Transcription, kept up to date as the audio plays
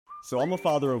So I'm a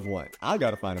father of one. I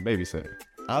gotta find a babysitter.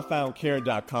 I found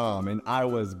Care.com and I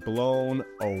was blown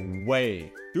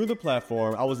away. Through the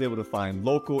platform, I was able to find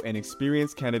local and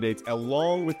experienced candidates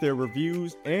along with their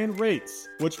reviews and rates,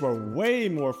 which were way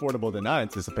more affordable than I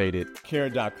anticipated.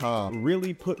 Care.com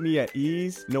really put me at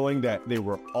ease knowing that they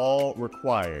were all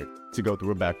required to go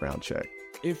through a background check.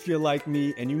 If you're like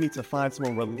me and you need to find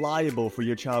someone reliable for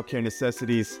your childcare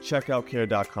necessities, check out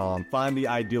Care.com. Find the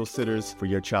ideal sitters for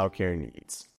your childcare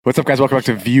needs. What's up, guys? Welcome back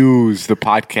to Views, the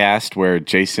podcast where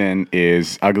Jason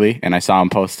is ugly, and I saw him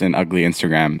post an ugly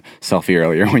Instagram selfie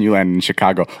earlier when you landed in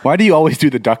Chicago. Why do you always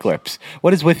do the duck lips?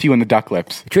 What is with you and the duck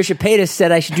lips? Trisha Paytas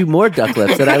said I should do more duck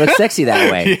lips, that I look sexy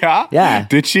that way. Yeah? Yeah.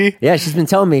 Did she? Yeah, she's been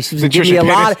telling me. She's been giving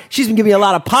me a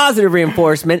lot of positive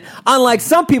reinforcement, unlike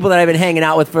some people that I've been hanging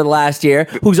out with for the last year,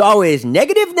 who's always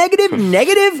negative. Did And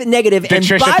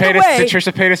Trisha by the way, did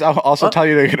Trisha Paytas also tell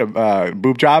you to get a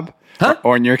boob job? Huh?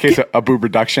 Or in your case, a boob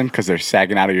reduction because they're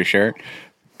sagging out of your shirt?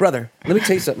 brother, let me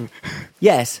tell you something.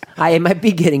 Yes, I might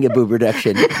be getting a boob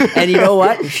reduction. And you know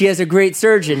what? She has a great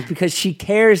surgeon because she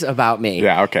cares about me.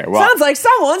 Yeah, okay. Well, sounds like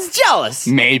someone's jealous.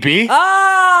 Maybe.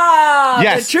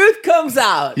 Yes. The truth comes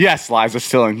out. Yes, Liza's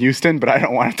still in Houston, but I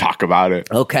don't want to talk about it.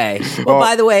 Okay. Well,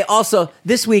 by the way, also,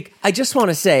 this week, I just want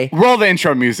to say... Roll the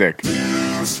intro music.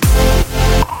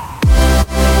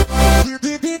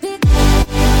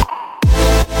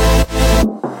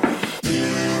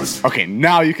 Okay,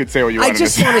 now you could say what you wanted to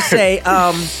say. I just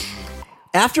want to say,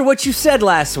 after what you said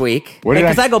last week,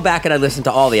 because I go back and I listen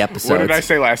to all the episodes. What did I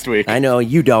say last week? I know,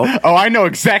 you don't. Oh, I know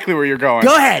exactly where you're going.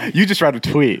 Go ahead. You just read a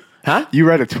tweet. Huh? You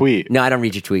read a tweet. No, I don't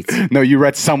read your tweets. No, you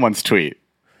read someone's tweet.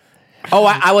 Oh,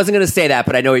 I wasn't going to say that,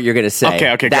 but I know what you're going to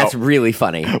say. Okay, That's go. really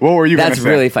funny. What were you going to say? That's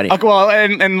really funny. Okay, well,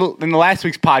 in the last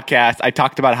week's podcast, I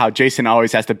talked about how Jason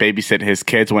always has to babysit his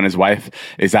kids when his wife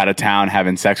is out of town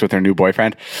having sex with her new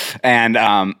boyfriend. And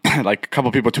like a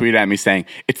couple people tweeted at me saying,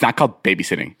 it's not called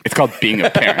babysitting. It's called being a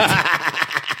parent.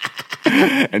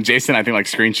 And Jason, I think, like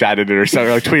screenshotted it or something,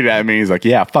 like tweeted at me. He's like,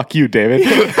 yeah, fuck you, David.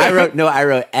 I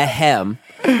wrote ahem.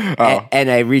 And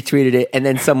I retweeted it, and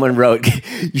then someone wrote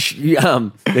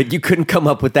that you couldn't come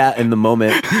up with that in the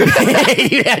moment.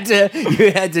 you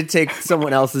had to take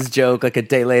someone else's joke like a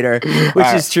day later, which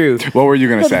is true. What were you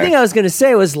going to say? The thing I was going to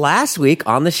say was last week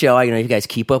on the show. You guys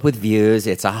keep up with Views.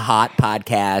 It's a hot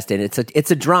podcast, and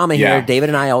it's a drama here. Yeah. David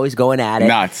and I always going at it.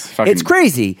 Nuts! It's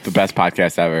crazy. The best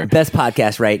podcast ever. Best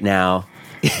podcast right now.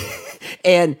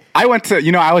 And I went to, we're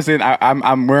in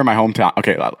my hometown.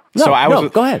 Okay. Go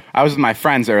ahead. I was with my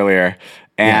friends earlier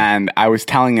and I was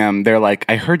telling them, they're like,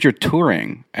 I heard you're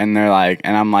touring. And they're like,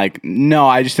 and I'm like, no,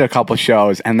 I just did a couple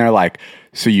shows. And they're like,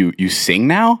 so you sing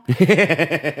now?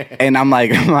 And I'm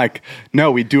like,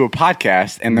 no, we do a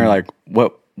podcast. And they're like,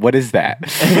 what is that?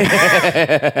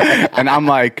 And I'm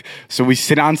like, so we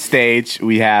sit on stage,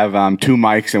 we have 2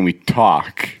 mics and we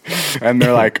talk. And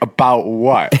they're like, about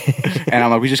what? And I'm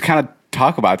like, we just kind of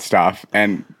talk about stuff.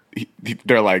 And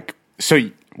they're like,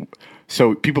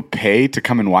 so people pay to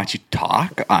come and watch you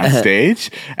talk on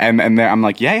stage? And I'm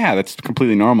like, yeah, that's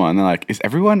completely normal. And they're like, is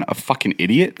everyone a fucking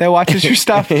idiot that watches your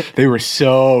stuff? They were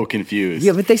so confused.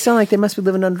 Yeah, but they sound like they must be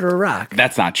living under a rock.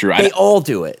 That's not true. They all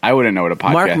do it. I wouldn't know what a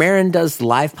podcast. Mark Maron does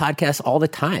live podcasts all the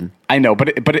time. I know, but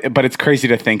it's crazy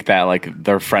to think that like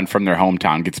their friend from their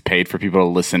hometown gets paid for people to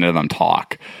listen to them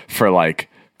talk for like.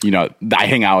 I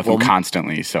hang out with them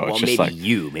constantly, so it's just like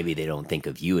maybe they don't think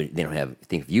of you. They don't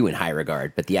think of you in high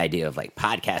regard. But the idea of like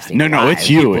podcasting, no, it's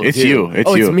you, it's you.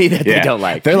 It's me that they don't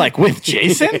like. They're like with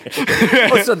Jason.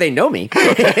 So they know me.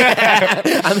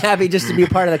 I'm happy just to be a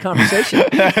part of the conversation.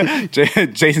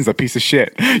 Jason's a piece of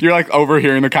shit. You're like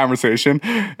overhearing the conversation.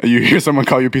 You hear someone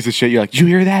call you a piece of shit. You're like, did you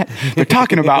hear that? They're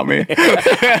talking about me. All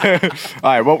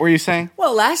right, what were you saying?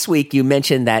 Well, last week you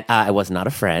mentioned that I was not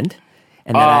a friend.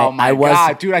 And then my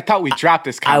God, dude! I thought we dropped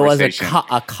this conversation. I was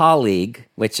a colleague,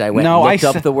 which I looked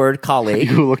up the word colleague.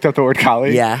 You looked up the word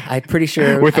colleague? Yeah, I'm pretty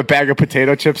sure. With a bag of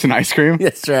potato chips and ice cream?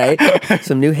 That's right.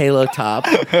 Some new Halo top,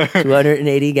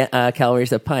 280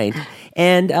 calories a pint.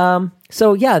 And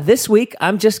so, this week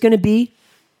I'm just going to be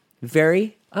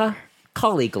very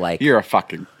colleague-like. You're a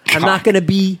fucking I'm not going to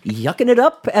be yucking it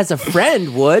up as a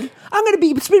friend would. I'm going to be,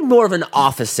 it's been more of an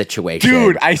office situation.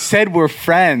 Dude, I said we're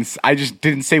friends. I just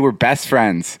didn't say we're best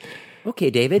friends. Okay,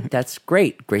 David, that's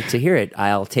great. Great to hear it.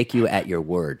 I'll take you at your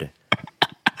word.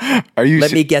 Are you?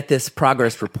 Let me get this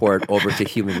progress report over to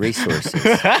Human Resources.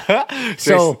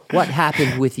 So, what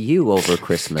happened with you over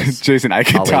Christmas? Jason, I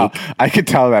could colleague? tell. I could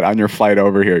tell that on your flight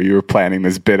over here, you were planning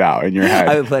this bit out in your head.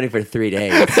 I've been planning for 3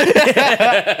 days.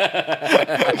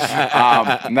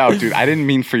 No, dude, I didn't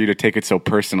mean for you to take it so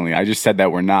personally. I just said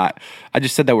that we're not. I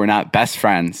just said that we're not best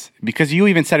friends because you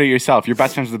even said it yourself. You're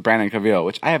best friends with Brandon Calvillo,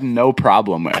 which I have no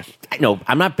problem with. No,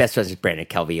 I'm not best friends with Brandon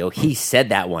Calvillo. He said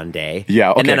that one day.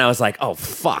 Yeah, okay. And then I was like, oh,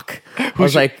 fuck.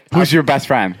 Who's your best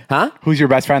friend? Huh? Who's your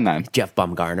best friend then? Jeff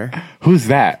Baumgartner. Who's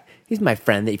that? He's my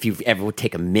friend that if you ever would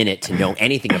take a minute to know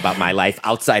anything about my life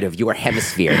outside of your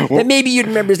hemisphere, then maybe you'd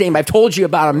remember his name. I've told you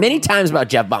about him many times about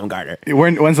Jeff Baumgartner.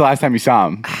 When's the last time you saw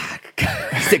him?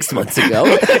 6 months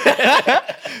ago.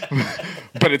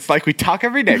 But it's like we talk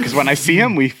every day because when I see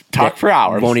him, we talk for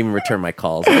hours. Won't even return my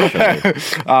calls.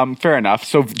 Fair enough.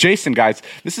 So, Jason, guys,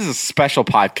 this is a special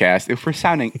podcast. If we're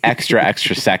sounding extra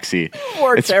sexy,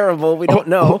 Or terrible, we don't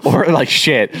know. or like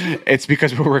shit, it's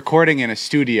because we're recording in a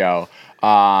studio.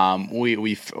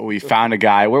 We found a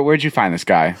guy. Where'd you find this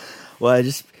guy? Well, I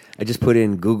just put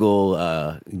in Google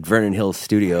Vernon Hills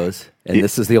Studios, and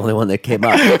this is the only one that came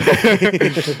up.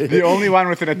 The only one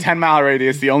within a 10-mile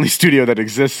radius, the only studio that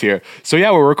exists here. So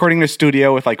yeah, we're recording in a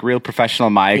studio with like real professional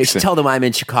mics. You should tell them I'm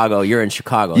in Chicago. You're in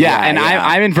Chicago. Yeah,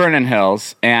 I'm in Vernon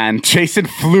Hills, and Jason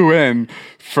flew in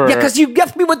for... Yeah, because you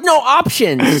left me with no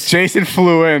options. Jason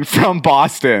flew in from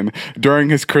Boston during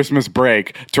his Christmas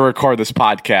break to record this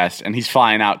podcast, and he's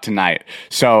flying out tonight.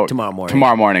 So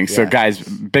Tomorrow morning. So Yeah. guys,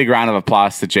 big round of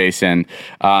applause to Jason.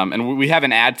 And we have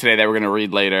an ad today that we're going to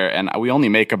read later, and we only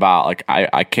make about like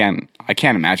I can't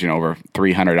imagine over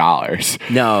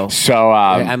 $300. No. So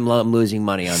I'm losing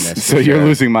money on this. so you're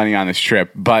losing money on this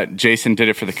trip, but Jason did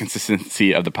it for the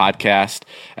consistency of the podcast,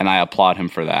 and I applaud him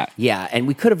for that. Yeah, and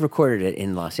we could have recorded it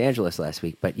in Los Angeles last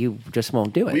week, but you just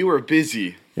won't do it. We were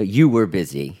busy. No, you were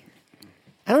busy.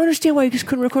 I don't understand why you just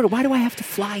couldn't record it. Why do I have to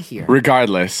fly here?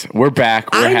 Regardless, we're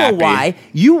back. We're I know happy. why.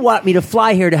 You want me to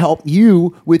fly here to help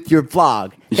you with your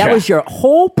vlog. That Yeah. was your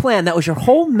whole plan. That was your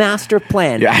whole master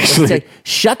plan. Yeah, Was to actually-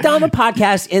 shut down the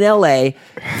podcast in LA,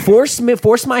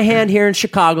 force my hand here in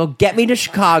Chicago, get me to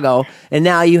Chicago, and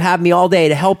now you have me all day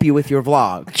to help you with your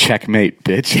vlog. Checkmate,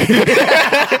 bitch.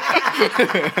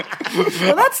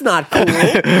 Well, that's not cool.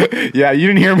 Yeah, you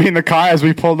didn't hear me in the car as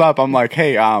we pulled up. I'm like,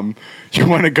 hey, you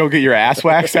want to go get your ass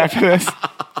waxed after this?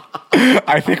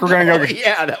 I think we're gonna go.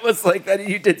 Yeah, that was like that.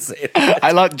 You did say that.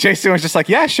 I love. Jason was just like,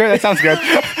 yeah, sure, that sounds good.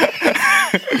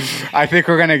 I think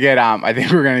we're gonna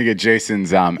get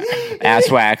Jason's ass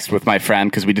waxed with my friend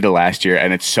because we did it last year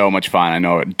and it's so much fun. I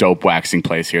know a dope waxing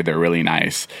place here. They're really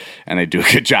nice and they do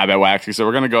a good job at waxing. So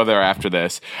we're gonna go there after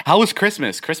this. How was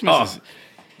Christmas? Christmas is.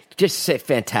 Just say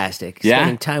fantastic. Yeah?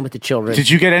 Spending time with the children. Did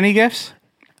you get any gifts?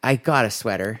 I got a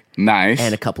sweater Nice.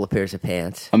 and a couple of pairs of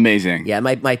pants. Amazing. Yeah,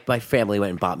 my family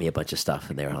went and bought me a bunch of stuff,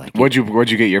 and they were like, What'd you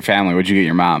get your family? What'd you get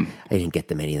your mom? I didn't get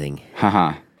them anything.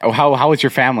 Haha. Oh, how was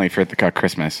your family for the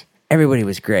Christmas? Everybody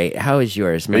was great. How was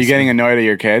yours? Are you getting annoyed at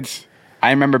your kids? I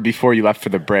remember before you left for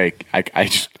the break, I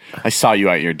saw you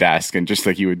at your desk and just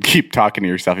like you would keep talking to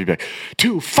yourself. You'd be like,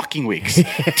 2 fucking weeks,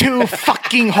 2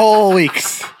 fucking whole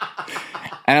weeks.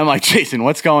 And I'm like, Jason,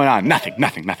 what's going on? Nothing.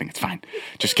 It's fine.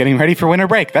 Just getting ready for winter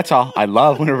break. That's all. I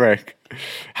love winter break.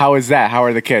 How is that? How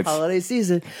are the kids? holiday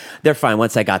season? They're fine.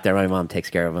 Once I got there, my mom takes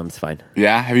care of them. It's fine.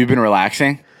 Yeah? Have you been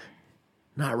relaxing?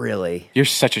 Not really. You're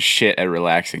such a shit at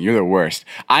relaxing. You're the worst.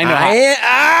 I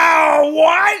know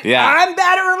what? Yeah. I'm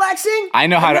bad at relaxing? I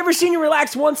know how I've to- never seen you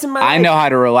relax once in my life. I know how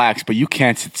to relax, but you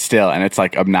can't sit still, and it's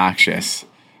like obnoxious.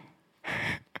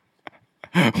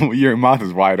 Your mouth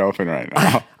is wide open right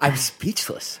now. I'm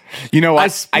speechless. You know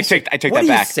what? I'm I take speechless. that What are you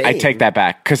back. I saying? take that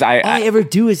back because All I I ever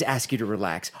do is ask you to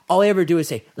relax. All I ever do is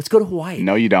say, let's go to Hawaii.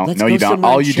 no, you don't. Let's No, go you don't.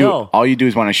 somewhere and chill. All you do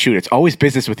is want to shoot. It's always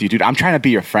business with you, dude. I'm trying to be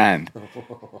your friend.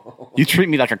 You treat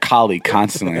me like a colleague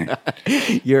constantly.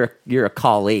 You're a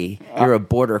collie. You're a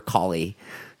border collie.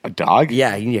 A dog?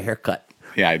 Yeah, you need a haircut.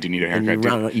 Yeah, I do need a And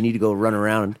haircut. dude. you need to go run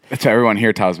around. That's what everyone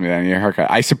here tells me. That I need a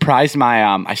haircut. I surprised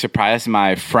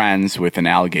my friends with an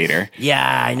alligator.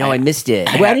 Yeah, I know. I missed it.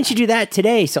 Why didn't you do that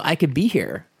today so I could be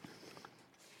here?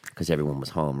 Because everyone was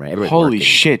home, right? Everybody Holy working.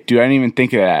 shit, dude! I didn't even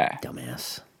think of that.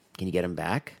 Dumbass. Can you get him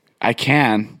back? I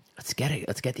can. Let's get it.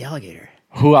 Let's get the alligator.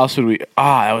 Who else would we?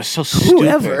 Ah, that was so stupid.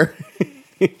 Whoever.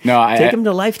 No, Take him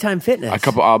to Lifetime Fitness.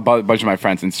 a bunch of my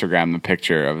friends Instagram the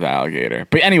picture of the alligator.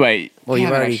 But anyway, Well,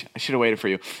 you've already. I should have waited for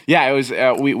you. Yeah, it was.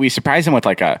 We surprised him with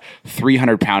like a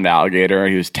 300-pound alligator.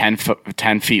 He was 10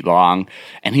 feet long,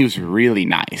 and he was really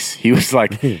nice. He was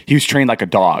like he was trained like a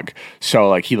dog. So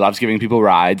like he loves giving people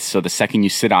rides. So the second you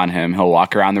sit on him, he'll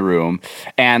walk around the room,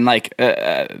 and like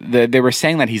they were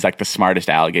saying that he's like the smartest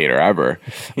alligator ever.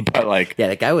 But like Yeah,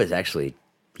 that guy was actually.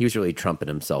 He was really trumping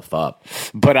himself up.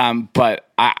 But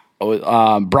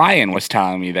Brian was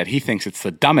telling me that he thinks it's the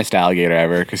dumbest alligator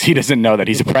ever because he doesn't know that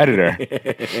he's a predator,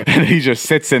 and he just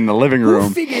sits in the living Who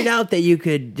room. figured out that you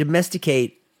could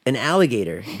domesticate an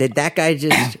alligator? Did that guy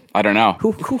just? I don't know.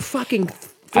 Who fucking?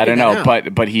 I don't know, that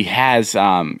out? but he has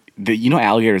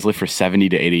alligators live for 70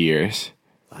 to 80 years,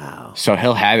 Wow. so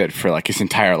he'll have it for like his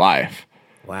entire life.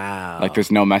 Wow. Like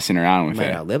there's no messing around with Might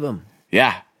it. outlive him.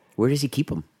 Yeah. Where does he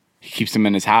keep him? He keeps him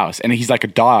in his house, and he's like a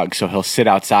dog, so he'll sit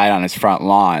outside on his front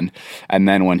lawn, and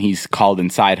then when he's called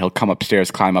inside, he'll come upstairs,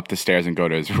 climb up the stairs, and go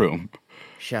to his room.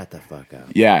 Shut the fuck up.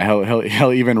 Yeah,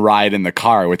 he'll even ride in the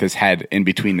car with his head in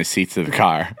between the seats of the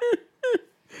car.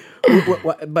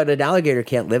 But an alligator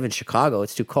can't live in Chicago.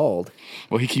 It's too cold.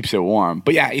 Well, he keeps it warm.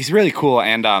 But yeah, he's really cool,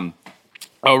 and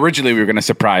originally we were going to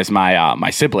surprise my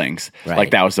siblings. Right.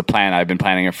 Like that was the plan. I've been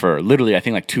planning it for literally I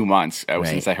think like 2 months Right.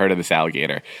 since I heard of this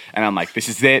alligator. And I'm like, this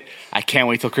is it. I can't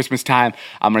wait till Christmas time.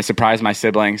 I'm going to surprise my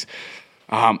siblings.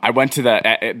 I went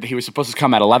to he was supposed to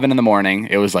come at 11 in the morning.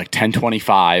 It was like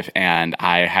 10:25 and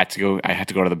I had to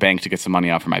go to the bank to get some money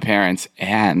out for my parents.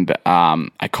 And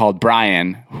I called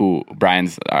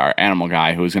Brian's our animal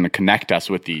guy who was going to connect us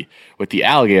with the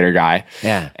alligator guy.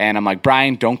 Yeah. And I'm like,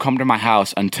 Brian, don't come to my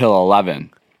house until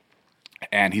 11.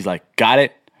 And he's like, got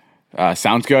it.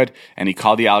 Sounds good. And he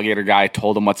called the alligator guy,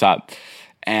 told him what's up.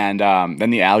 And then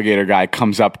the alligator guy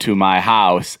comes up to my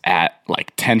house at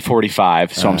like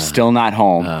 10:45, so I'm still not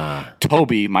home.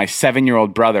 Toby, my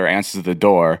 7-year-old brother, answers the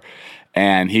door,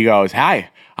 and he goes, "Hi,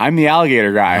 I'm the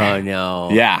alligator guy." Oh, no.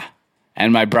 Yeah.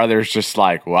 And my brother's just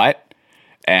like, "What?"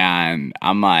 And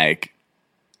I'm like,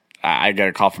 I get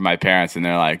a call from my parents, and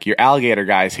they're like, "Your alligator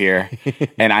guy's here,"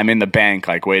 and I'm in the bank,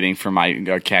 like waiting for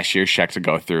my cashier's check to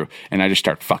go through, and I just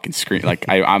start fucking screaming, like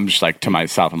I'm just like to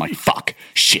myself, I'm like, "Fuck,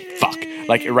 shit, fuck,"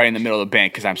 like right in the middle of the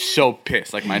bank because I'm so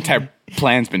pissed, like my entire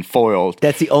plan's been foiled.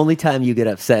 That's the only time you get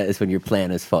upset is when your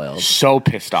plan is foiled. So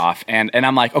pissed off, and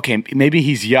I'm like, okay, maybe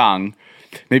he's young,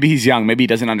 maybe he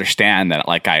doesn't understand that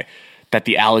that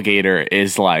the alligator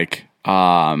is like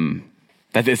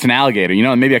that it's an alligator, you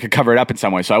know, and maybe I could cover it up in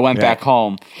some way. So I went back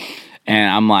home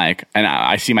and I'm like, and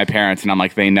I see my parents and I'm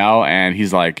like, they know? And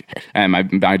he's like, and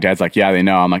my dad's like, yeah, they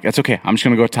know. I'm like, that's okay. I'm just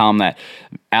going to go tell them that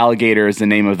alligator is the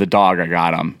name of the dog I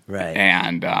got him. Right.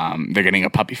 And they're getting a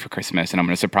puppy for Christmas and I'm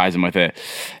going to surprise them with it.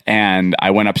 And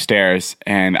I went upstairs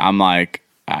and I'm like,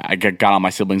 I got all my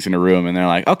siblings in a room and they're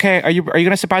like, okay, are you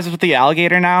going to surprise us with the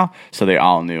alligator now? So they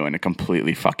all knew and it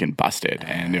completely fucking busted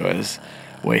and it was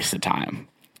a waste of time.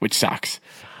 Which sucks.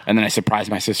 And then I surprised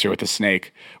my sister with a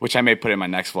snake, which I may put in my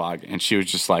next vlog. And she was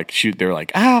just like, they were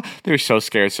like, they were so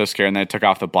scared. And then I took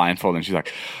off the blindfold and she's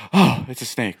like, oh, it's a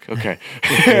snake. Okay.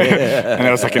 And it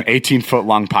was like an 18-foot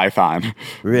long python.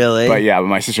 Really? But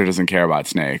my sister doesn't care about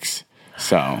snakes.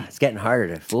 So It's getting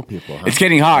harder to fool people, huh? it's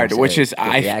getting hard, So which is, good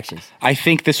reactions. I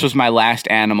think this was my last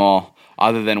animal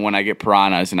other than when I get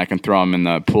piranhas and I can throw them in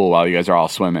the pool while you guys are all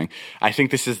swimming. I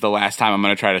think this is the last time I'm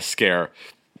going to try to scare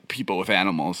people with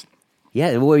animals.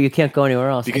 Yeah, well, you can't go anywhere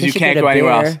else. Because I you guess can't get go a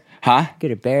anywhere bear. else. Huh?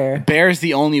 Get a bear. Bear's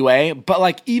the only way. But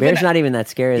like Bear's not even that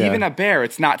scary, though. even a bear,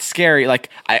 it's not scary. Like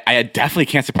I definitely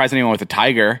can't surprise anyone with a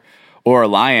tiger or a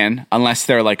lion unless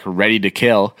they're like ready to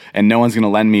kill, and no one's gonna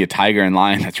lend me a tiger and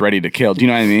lion that's ready to kill. Do you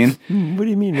know what I mean? What do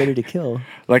you mean ready to kill?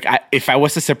 Like if I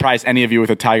was to surprise any of you with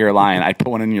a tiger or lion, I'd put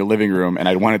one in your living room and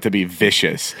I'd want it to be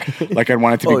vicious. Like I'd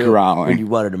want it to be growling. When you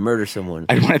wanted to murder someone.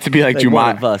 I'd want it to be like,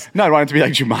 one of us. Jumanji. No, I'd want it to be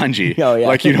like Jumanji. Oh, yeah.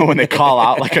 Like, you know, when they call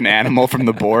out like an animal from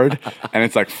the board and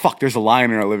it's like, fuck, there's a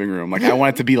lion in our living room. Like, I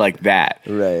want it to be like that.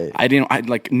 Right. I'd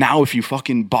like, now if you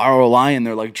fucking borrow a lion,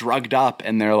 they're like drugged up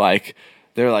and they're like,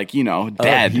 you know,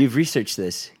 dead. You've researched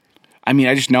this. I mean,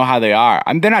 I just know how they are.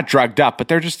 They're not drugged up, but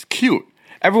they're just cute.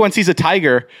 Everyone sees a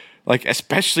tiger, like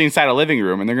especially inside a living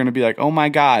room, and they're going to be like, oh my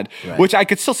God. Right. Which I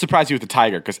could still surprise you with a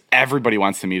tiger because everybody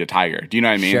wants to meet a tiger. Do you know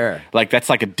what I mean? Sure. Like that's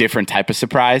like a different type of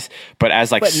surprise. But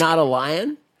as like... But not a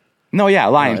lion? No, yeah, a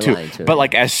lion, Oh, a too. lion too. But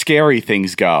like as scary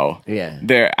things go, Yeah.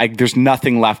 there's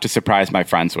nothing left to surprise my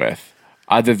friends with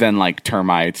other than like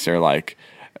termites or like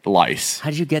lice.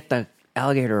 How'd you get the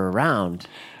alligator around?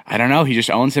 I don't know. He just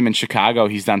owns him in Chicago.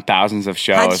 He's done thousands of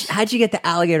shows. How'd you get the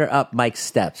alligator up Mike's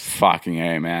steps? Fucking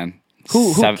A, man.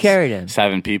 Who carried him?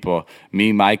 7 people.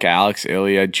 Me, Mike, Alex,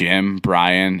 Ilya, Jim,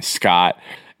 Brian, Scott,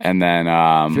 and then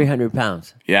 300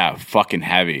 pounds. Yeah, fucking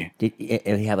heavy. Did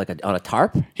he have on a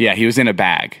tarp? Yeah, he was in a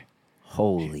bag.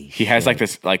 Holy shit. He has like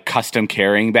this like custom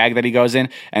carrying bag that he goes in,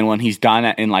 and when he's done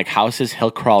in like houses,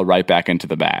 he'll crawl right back into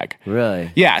the bag.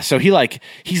 Really? Yeah. So he's like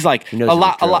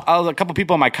a couple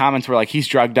people in my comments were like, he's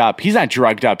drugged up. He's not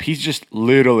drugged up. He just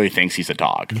literally thinks he's a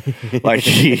dog. Like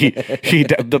he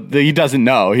doesn't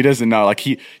know. He doesn't know. Like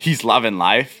he's loving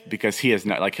life because he has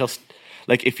no like he'll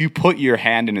like if you put your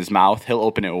hand in his mouth, he'll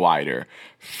open it wider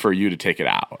for you to take it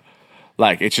out.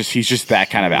 Like he's just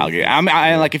that kind of alligator.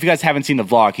 I like if you guys haven't seen the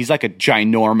vlog, he's like a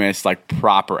ginormous, like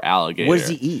proper alligator. What does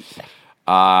he eat?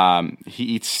 He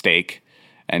eats steak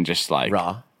and just like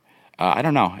raw. I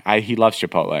don't know. He loves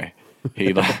Chipotle.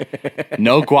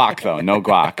 No guac though. No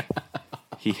guac.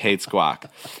 He hates guac.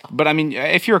 But I mean,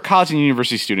 if you're a college and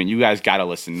university student, you guys got to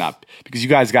listen up because you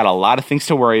guys got a lot of things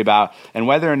to worry about, and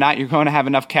whether or not you're going to have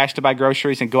enough cash to buy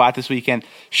groceries and go out this weekend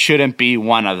shouldn't be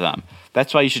one of them.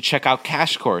 That's why you should check out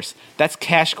Cash Course. That's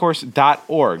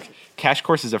cashcourse.org. Cash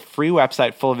Course is a free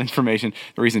website full of information.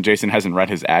 The reason Jason hasn't read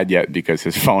his ad yet because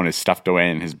his phone is stuffed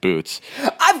away in his boots.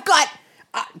 I've got,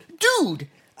 dude.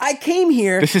 I came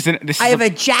here. I have a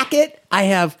jacket. I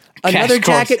have another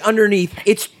jacket underneath.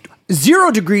 It's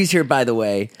 0 degrees here, by the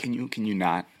way. Can you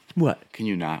not? What? Can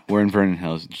you not? We're in Vernon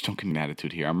Hills. Just don't give me an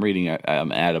attitude here. I'm reading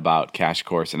an ad about Cash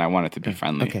Course, and I want it to be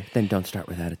friendly. Okay, then don't start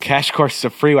with attitude. Cash Course is a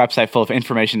free website full of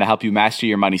information to help you master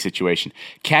your money situation.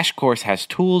 Cash Course has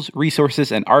tools,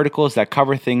 resources, and articles that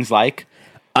cover things like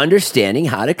understanding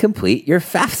how to complete your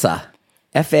FAFSA,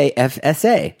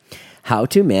 FAFSA, how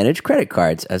to manage credit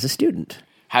cards as a student.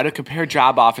 How to compare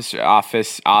job office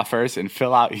offers and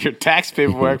fill out your tax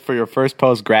paperwork for your first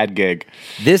post-grad gig.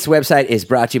 This website is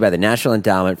brought to you by the National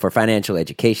Endowment for Financial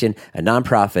Education, a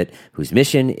nonprofit whose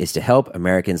mission is to help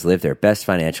Americans live their best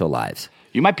financial lives.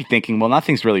 You might be thinking, well,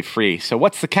 nothing's really free, so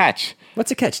what's the catch? What's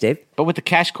the catch, Dave? But with the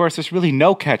Cash Course, there's really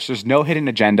no catch. There's no hidden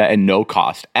agenda and no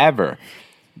cost ever.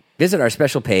 Visit our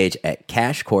special page at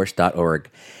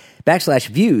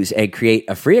cashcourse.org/views and create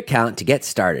a free account to get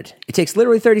started. It takes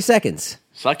literally 30 seconds.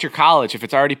 Select your college if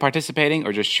it's already participating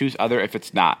or just choose other if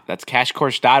it's not. That's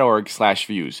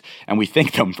cashcourse.org/views. And we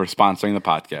thank them for sponsoring the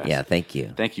podcast. Yeah, thank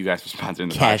you. Thank you guys for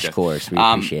sponsoring the podcast. Cash Course, we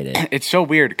appreciate it. It's so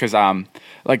weird because,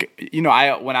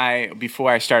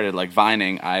 before I started like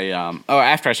vining,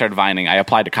 after I started vining, I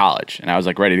applied to college and I was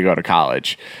like ready to go to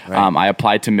college. Right. I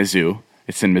applied to Mizzou.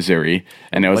 It's in Missouri,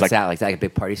 and it was What's that? Like, is that like a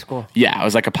big party school? Yeah, it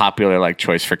was like a popular like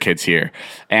choice for kids here,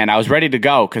 and I was ready to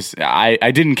go because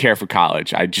I didn't care for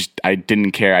college. I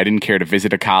didn't care. I didn't care to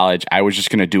visit a college. I was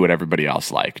just gonna do what everybody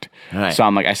else liked. Right. So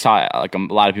I'm like, I saw like a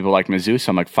lot of people like Mizzou,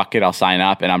 so I'm like, fuck it, I'll sign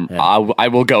up, and I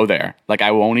will go there. Like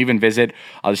I won't even visit.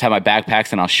 I'll just have my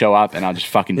backpacks and I'll show up and I'll just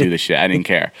fucking do this shit. I didn't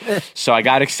care. So I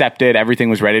got accepted. Everything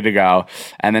was ready to go,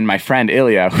 and then my friend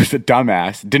Ilya, who's a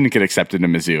dumbass, didn't get accepted to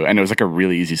Mizzou, and it was like a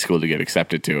really easy school to get accepted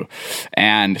to.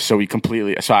 And so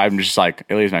I'm just like,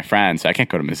 Ilya's my friend, so I can't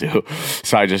go to Mizzou.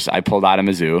 So I pulled out of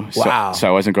Mizzou. Wow. So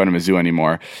I wasn't going to Mizzou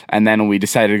anymore. And then we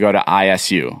decided to go to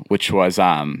ISU, which was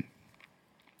around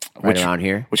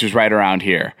here? Which was right around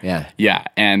here. Yeah. Yeah.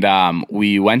 And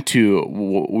we went to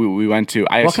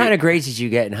ISU. What kind of grades did you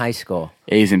get in high school?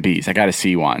 A's and B's. I got a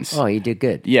C once. Oh, you did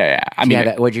good. Yeah.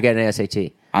 What'd you get in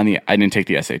SAT? I didn't take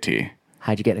the SAT.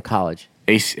 How'd you get into college?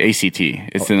 ACT.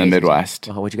 It's in the ACT. Midwest.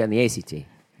 Oh, what'd you get in the ACT?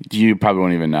 You probably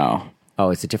won't even know. Oh,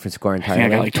 it's a different score entirely? I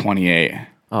think I got like 28.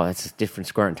 Oh, that's a different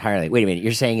score entirely. Wait a minute.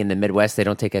 You're saying in the Midwest they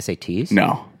don't take SATs?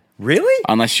 No. Really?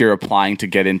 Unless you're applying to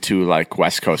get into like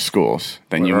West Coast schools.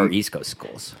 Or East Coast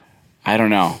schools. I don't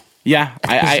know. Yeah,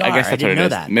 I guess that's what it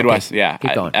is. That. Midwest, okay. yeah.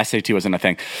 Keep going. SAT wasn't a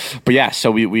thing. But yeah, so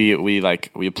we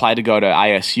applied to go to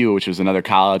ISU, which was another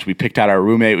college. We picked out our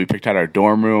roommate, we picked out our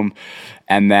dorm room,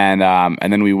 and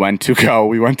then we went to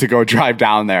go drive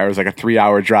down there. It was like a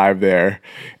 3-hour drive there.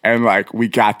 And like we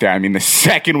got there. I mean, the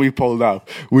second we pulled up,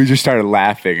 we just started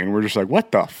laughing and we're just like,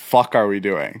 what the fuck are we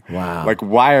doing? Wow. Like,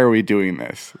 why are we doing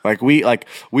this? We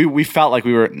felt like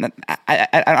we were,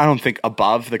 I don't think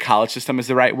above the college system is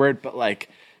the right word, but like,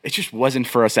 it just wasn't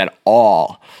for us at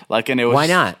all. And it was. Why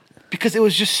not? Because it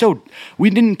was just so. We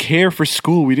didn't care for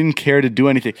school. We didn't care to do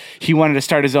anything. He wanted to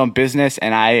start his own business,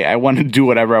 and I wanted to do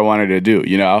whatever I wanted to do.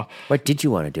 You know. What did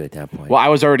you want to do at that point? Well, I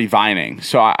was already vining,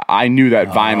 so I knew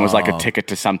that Vine was like a ticket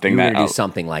to something. You were going to do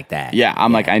something like that. Yeah,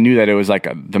 like I knew that it was like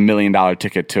the $1 million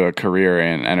ticket to a career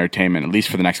in entertainment, at least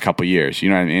for the next couple of years. You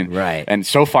know what I mean? Right. And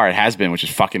so far it has been, which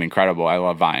is fucking incredible. I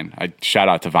love Vine. I shout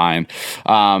out to Vine.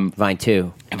 Vine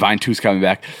 2. Vine 2's coming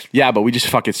back. Yeah, but we just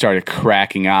fucking started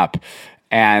cracking up.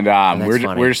 And that's we're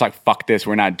funny. just like, fuck this,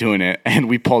 we're not doing it. And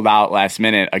we pulled out last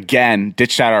minute again,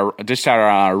 ditched out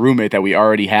our roommate that we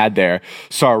already had there.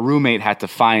 So our roommate had to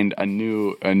find a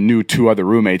new 2 other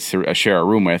roommates to share a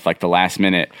room with, like the last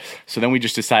minute. So then we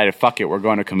just decided, fuck it, we're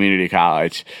going to community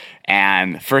college.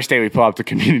 And first day we pull up to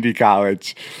community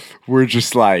college, we're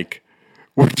just like,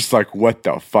 what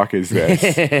the fuck is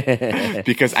this?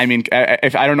 Because I mean,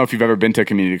 if I don't know if you've ever been to a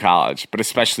community college, but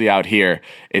especially out here,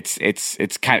 it's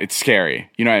scary.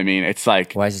 You know what I mean? It's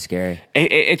like, Why is it scary?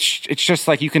 it's just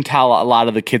like you can tell a lot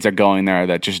of the kids are going there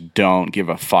that just don't give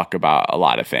a fuck about a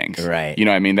lot of things. Right. You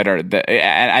know what I mean?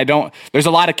 And I don't. There's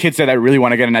a lot of kids there that really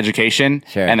want to get an education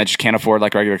Sure. and that just can't afford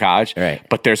like regular college. Right.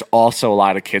 But there's also a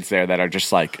lot of kids there that are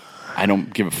just like, I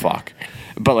don't give a fuck.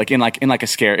 But like in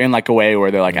a way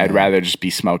where they're like, I'd rather just be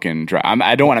smoking.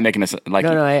 I don't want to make this like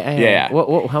No, yeah.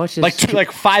 How much is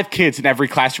Like 5 kids in every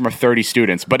classroom of 30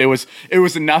 students, but it was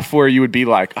enough where you would be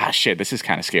like, ah, shit, this is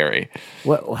kind of scary.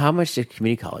 How much did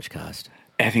community college cost?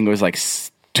 I think it was like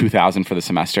 $2,000 for the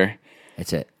semester.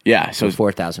 That's it. Yeah, so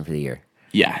 $4,000 for the year.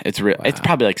 yeah, it's real. It's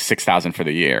probably like $6,000 for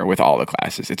the year with all the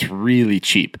classes. It's really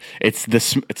cheap. It's the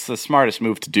smartest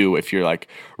move to do if you're like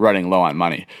running low on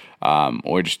money,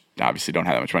 or just obviously don't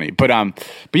have that much money. But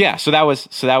yeah. So that was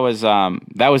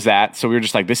that. So we were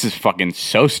just like, this is fucking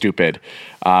so stupid,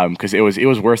 because it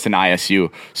was worse than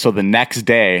ISU. So the next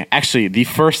day, actually the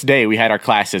first day we had our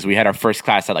classes, we had our first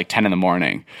class at like 10 in the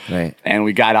morning, right? And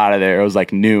we got out of there. It was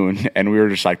like noon, and we were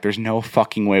just like, there's no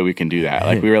fucking way we can do that.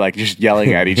 Like we were like just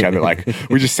yelling at each other. Like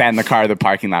we just sat in the car at the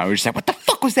parking lot. We were just like, what the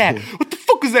fuck was that? What the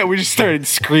fuck was that? We just started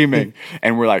screaming,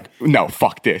 and we're like, no,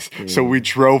 fuck this. So we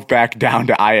drove back down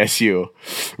to ISU,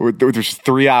 which was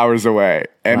 3 hours away,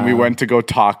 and we went to go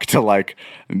talk to like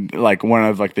one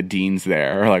of like the deans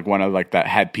there, or like one of like the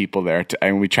head people there,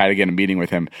 and we tried to get a meeting with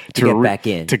him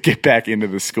to get back into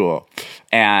the school.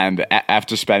 And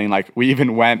after spending we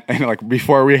even went, and like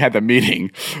before we had the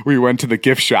meeting, we went to the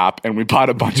gift shop and we bought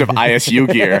a bunch of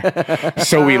ISU gear,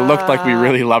 so we looked like we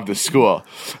really loved the school.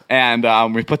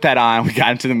 And we put that on. We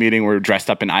got into the meeting. We were dressed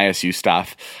up in ISU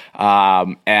stuff.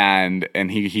 And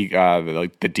he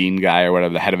like the dean guy or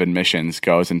whatever, the head of admissions,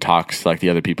 goes and talks to like the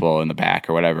other people in the back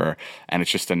or whatever, and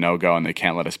it's just a no-go, and they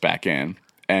can't let us back in.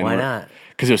 And why not?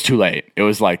 Because it was too late. It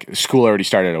was like school already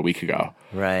started a week ago.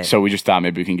 Right. So we just thought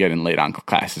maybe we can get in late on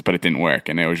classes, but it didn't work.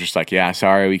 And it was just like, yeah,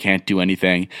 sorry, we can't do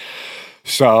anything.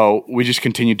 So we just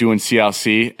continued doing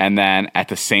CLC. And then at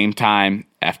the same time,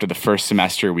 after the first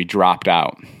semester, we dropped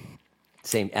out.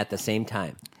 At the same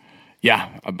time. Yeah,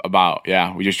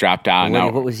 we just dropped out.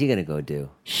 What was he going to go do?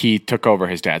 He took over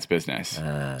his dad's business.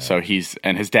 So his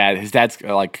dad's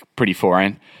like pretty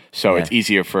foreign. So it's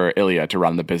easier for Ilya to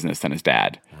run the business than his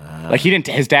dad.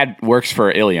 His dad works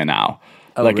for Ilya now.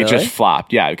 Oh, like really? It just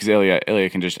flopped. Yeah, because Ilya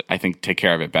can just, I think, take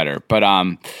care of it better. But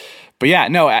yeah,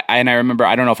 no, and I remember,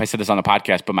 I don't know if I said this on the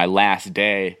podcast, but my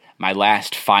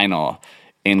last final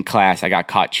in class, I got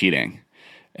caught cheating.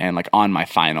 And like on my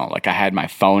final, like I had my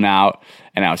phone out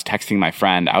and I was texting my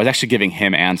friend. I was actually giving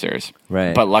him answers.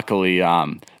 Right. But luckily,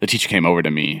 the teacher came over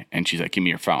to me and she's like, give me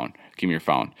your phone.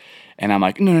 And I'm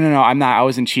like, no, I'm not. I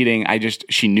wasn't cheating.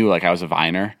 She knew like I was a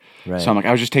Viner. Right. So I'm like,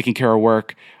 I was just taking care of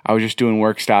work. I was just doing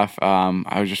work stuff.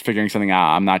 I was just figuring something out.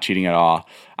 I'm not cheating at all.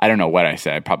 I don't know what I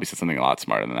said. I probably said something a lot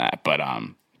smarter than that.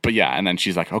 But yeah. And then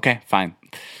she's like, okay, fine.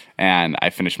 And I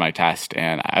finished my test,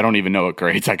 and I don't even know what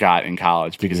grades I got in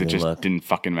college because it just didn't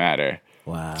fucking matter.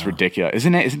 Wow, it's ridiculous,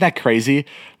 isn't it? Isn't that crazy?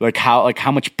 Like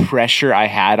how much pressure I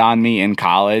had on me in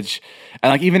college,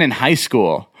 and like even in high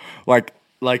school. I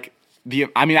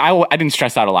didn't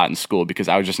stress out a lot in school because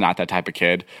I was just not that type of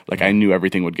kid. Like I knew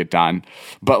everything would get done,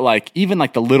 but like even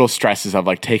like the little stresses of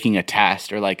like taking a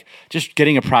test or like just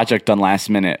getting a project done last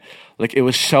minute, like it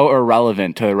was so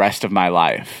irrelevant to the rest of my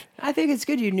life. I think it's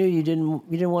good you knew you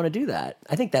didn't want to do that.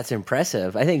 I think that's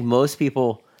impressive. I think most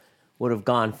people would have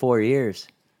gone 4 years.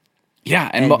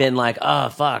 Yeah, and been like, oh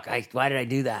fuck, why did I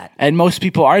do that? And most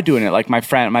people are doing it. Like my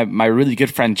friend, my really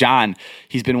good friend John,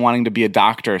 he's been wanting to be a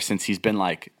doctor since he's been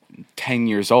like 10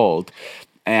 years old.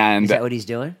 And is that what he's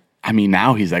doing? I mean,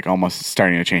 now he's like almost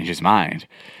starting to change his mind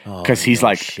because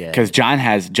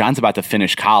John's about to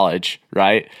finish college,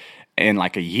 right, in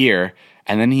like a year,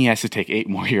 and then he has to take 8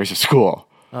 more years of school.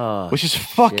 Which is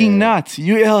fucking nuts.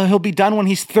 He'll be done when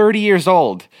he's 30 years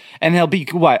old, and he'll be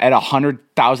at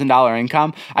 $100,000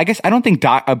 income. I guess I don't think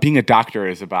being a doctor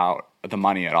is about the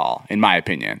money at all, in my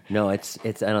opinion. No, it's.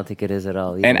 I don't think it is at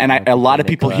all. Either. And a lot of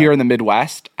people here in the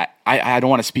Midwest, I don't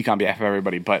want to speak on behalf of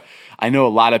everybody, but I know a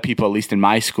lot of people, at least in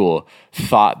my school,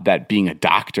 thought that being a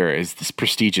doctor is this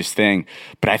prestigious thing.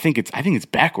 But I think it's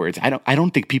backwards. I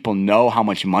don't think people know how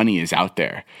much money is out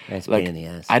there. That's like, pain in the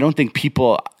ass. I don't think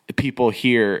people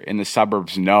here in the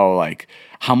suburbs know like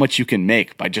how much you can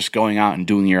make by just going out and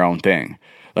doing your own thing.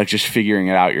 Like just figuring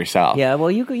it out yourself. Yeah, well,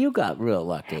 you got real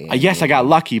lucky. Yes, I got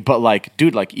lucky, but like,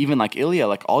 dude, like even like Ilya,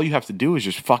 like all you have to do is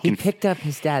just fucking. He picked up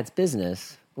his dad's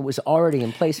business. It was already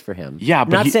in place for him. Yeah,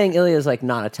 but not saying Ilya's like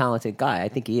not a talented guy. I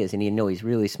think he is, and you know he's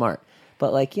really smart.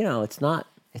 But like it's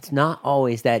not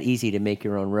always that easy to make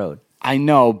your own road. I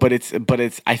know, but it's.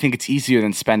 I think it's easier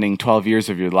than spending 12 years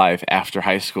of your life after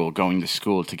high school going to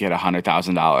school to get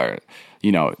 $100,000,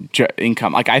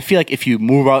 income. Like I feel like if you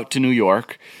move out to New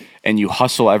York and you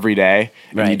hustle every day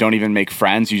and you don't even make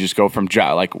friends, you just go from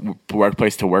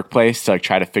workplace to workplace to like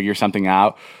try to figure something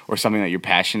out or something that you're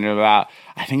passionate about.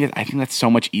 I think that's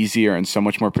so much easier and so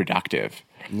much more productive.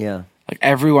 Yeah, like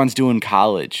everyone's doing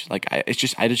college. Like I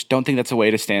just don't think that's a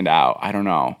way to stand out. I don't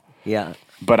know. Yeah.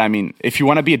 But I mean, if you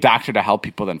want to be a doctor to help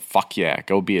people, then fuck yeah,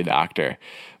 go be a doctor.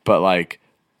 But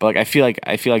I feel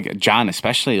like John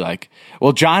especially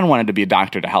John wanted to be a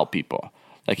doctor to help people.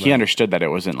 Like he understood that it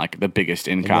wasn't like the biggest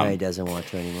income. And now he doesn't want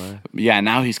to anymore. Yeah,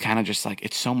 now he's kind of just like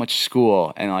it's so much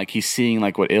school, and like he's seeing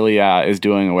like what Ilya is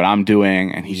doing and what I'm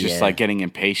doing, and he's just like getting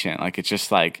impatient. Like it's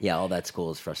just like all that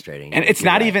school is frustrating. And it's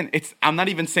not even. I'm not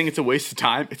even saying it's a waste of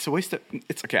time. It's a waste of.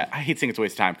 It's okay. I hate saying it's a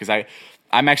waste of time because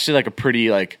I'm actually like a pretty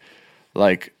like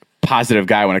positive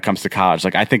guy when it comes to college.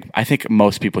 Like I think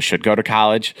most people should go to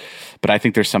college, but I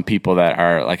think there's some people that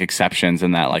are like exceptions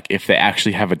in that like if they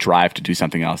actually have a drive to do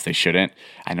something else, they shouldn't.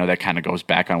 I know that kind of goes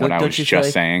back on what I was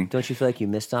just saying. Don't you feel like you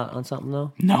missed out on something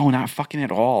though? No, not fucking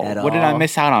at all. What did I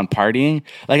miss out on? Partying?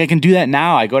 Like I can do that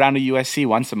now. I go down to USC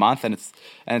once a month and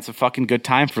it's a fucking good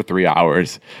time for 3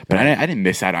 hours. But I didn't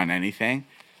miss out on anything.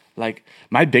 Like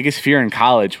my biggest fear in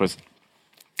college was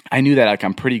I knew that like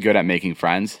I'm pretty good at making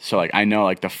friends. So like I know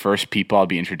like the first people I'll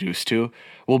be introduced to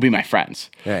will be my friends.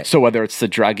 Right. So whether it's the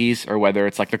druggies or whether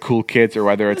it's like the cool kids or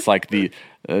whether it's like the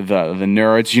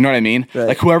nerds, you know what I mean? Right.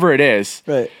 Like whoever it is,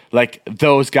 right. Like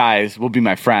those guys will be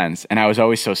my friends. And I was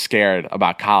always so scared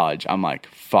about college. I'm like,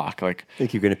 fuck, like I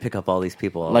think you're gonna pick up all these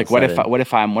people. Like what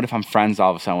if I'm friends all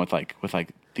of a sudden with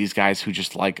like these guys who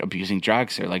just like abusing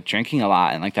drugs or like drinking a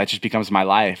lot, and like that just becomes my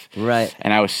life. Right.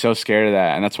 And I was so scared of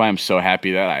that, and that's why I'm so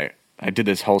happy that I did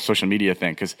this whole social media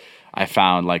thing, because I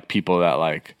found like people that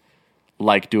like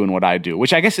doing what I do,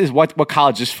 which I guess is what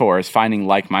college is for, is finding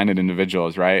like-minded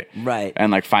individuals, right? Right.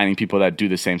 And like finding people that do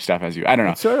the same stuff as you. I don't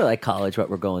know. It's sort of like college, what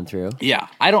we're going through. Yeah.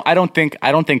 I don't think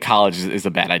college is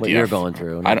a bad idea. What you're going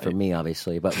through, not for me,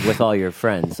 obviously, but with all your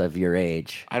friends of your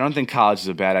age. I don't think college is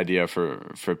a bad idea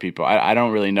for people. I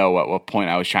don't really know what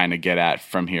point I was trying to get at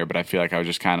from here, but I feel like I was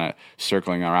just kind of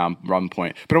circling around one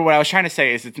point. But what I was trying to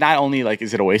say is it's not only like,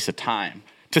 is it a waste of time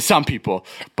to some people,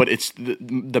 but it's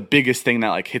the biggest thing that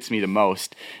like hits me the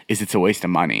most is it's a waste of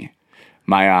money.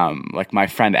 My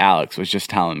friend Alex was just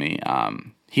telling me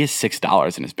he has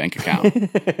 $6 in his bank account.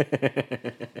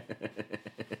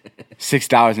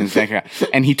 $6 in his bank account,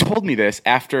 and he told me this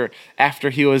after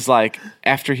he was like,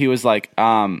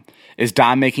 is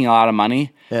Dom making a lot of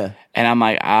money? Yeah. And I'm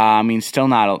like, I mean, he's still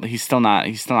not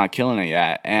killing it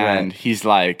yet. And right.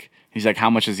 He's like, how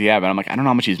much does he have? And I'm like, I don't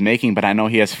know how much he's making, but I know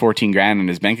he has $14,000 in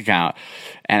his bank account.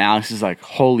 And Alex is like,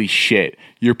 holy shit,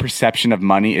 your perception of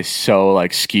money is so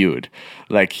like skewed.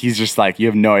 Like he's just like, you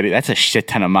have no idea. That's a shit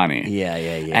ton of money. Yeah.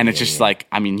 And it's just like,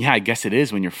 I mean, yeah, I guess it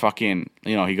is when you're fucking,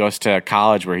 he goes to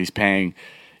college where he's paying,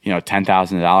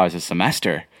 $10,000 a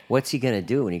semester. What's he going to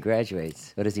do when he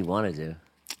graduates? What does he want to do?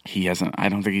 I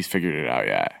don't think he's figured it out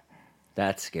yet.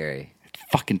 That's scary.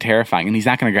 Fucking terrifying. And he's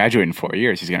not going to graduate in 4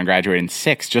 years. He's going to graduate in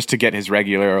 6 just to get his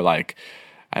regular, like,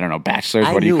 I don't know, bachelor's.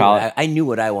 What do you call it? I knew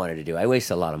what I wanted to do. I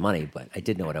wasted a lot of money, but I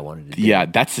did know what I wanted to do. Yeah,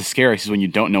 that's the scariest, is when you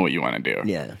don't know what you want to do.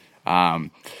 Yeah.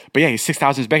 But yeah, he's $6,000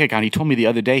 in his bank account. He told me the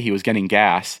other day he was getting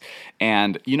gas,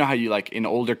 and you know how you like in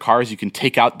older cars you can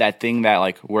take out that thing that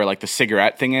like where like the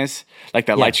cigarette thing is, like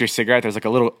that lights your cigarette. There's like a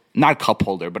little, not a cup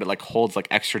holder, but it like holds like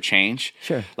extra change.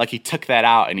 Sure. Like he took that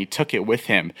out and he took it with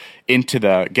him into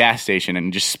the gas station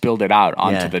and just spilled it out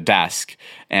onto the desk.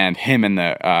 And him and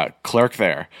the clerk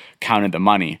there counted the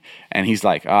money, and he's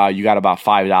like, "You got about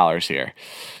 $5 here."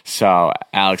 So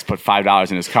Alex put $5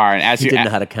 in his car, and as he didn't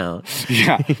know how to count.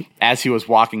 Yeah, as he was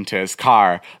walking to his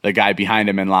car, the guy behind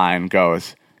him in line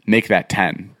goes, "Make that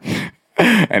 10."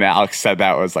 And Alex said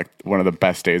that was like one of the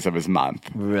best days of his month.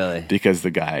 Really? Because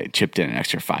the guy chipped in an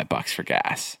extra $5 for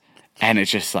gas. And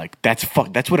it's just like, that's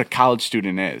what a college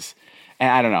student is. And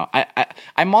I don't know.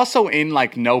 I'm also in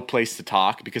like no place to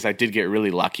talk because I did get really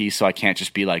lucky. So I can't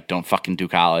just be like, don't fucking do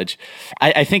college.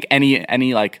 I think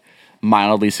any like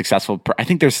mildly successful, I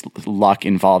think there's luck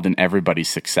involved in everybody's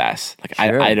success. Like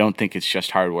Sure. I don't think it's just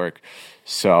hard work.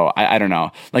 So I don't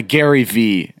know. Like Gary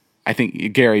V, I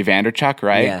think Gary Vaynerchuk,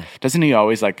 right? Yeah. Doesn't he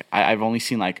always like, I've only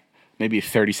seen like maybe a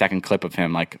 30-second clip of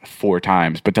him like 4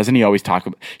 times, but doesn't he always talk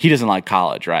about, he doesn't like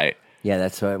college, right? Yeah,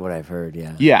 that's what I've heard.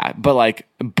 Yeah. Yeah, but like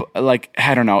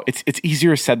I don't know. It's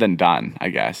easier said than done, I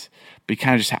guess. But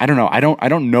kind of just I don't know. I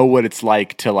don't know what it's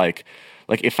like to like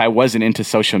if I wasn't into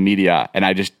social media and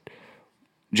I just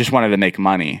wanted to make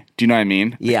money. Do you know what I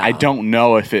mean? Yeah. I don't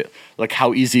know if it like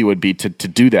how easy it would be to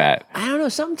do that. I don't know.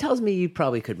 Something tells me you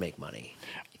probably could make money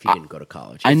if you didn't go to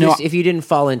college. I know- if you didn't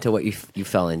fall into what you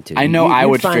fell into. I know I you'd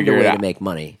would find figure a it way out. to make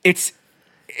money. It's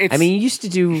I mean, you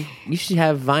used to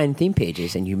have Vine theme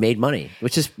pages, and you made money,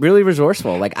 which is really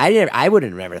resourceful. Like I would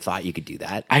have never thought you could do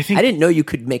that. I think- I didn't know you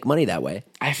could make money that way.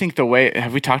 I think the way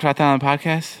have we talked about that on the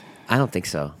podcast? I don't think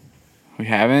so. We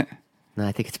haven't. No,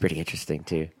 I think it's pretty interesting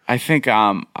too. I think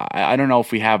I don't know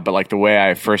if we have, but like the way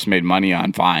I first made money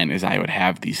on Vine is I would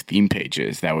have these theme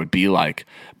pages that would be like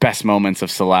best moments of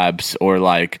celebs or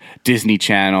like Disney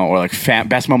Channel or like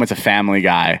best moments of Family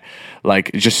Guy,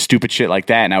 like just stupid shit like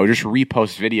that, and I would just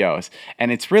repost videos,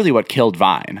 and it's really what killed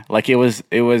Vine. Like it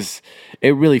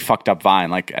really fucked up Vine.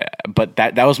 Like, but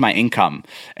that was my income,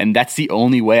 and that's the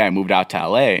only way I moved out to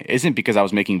LA. Isn't because I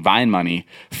was making Vine money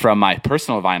from my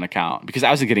personal Vine account because I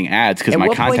wasn't getting ads because At my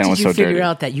what point content did was you so figure dirty.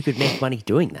 out that you could make money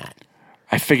doing that?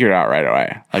 I figured it out right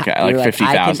away. Like You're like like,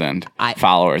 50,000 I-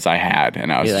 followers I had,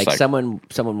 and I was You're just like, like,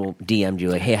 someone will DM you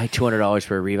like, "Hey, $200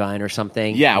 for a Revine or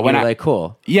something." Yeah, and when you're I- like,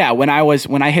 "Cool." yeah. When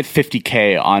I hit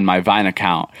 50K on my Vine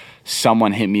account,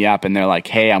 someone hit me up and they're like,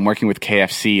 "Hey, I'm working with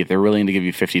KFC. They're willing to give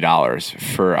you $50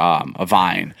 for a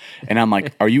Vine." And I'm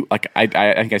like, "Are you like?" I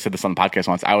think I said this on the podcast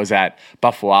once. I was at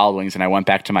Buffalo Wild Wings and I went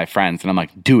back to my friends and I'm like,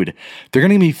 "Dude, they're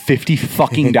gonna give me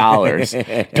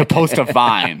 $50 to post a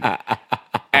Vine,"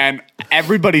 and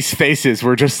everybody's faces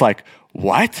were just like,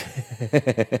 "What?"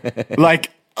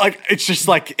 like it's just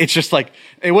like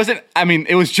it wasn't. I mean,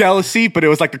 it was jealousy, but it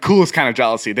was like the coolest kind of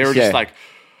jealousy. They were just Sure. like,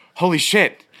 "Holy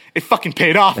shit, it fucking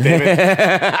paid off, David."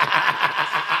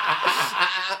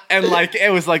 And like it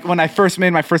was like when I first made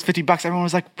my first $50, everyone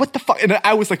was like, "What the fuck?" And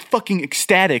I was like fucking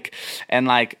ecstatic. And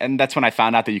that's when I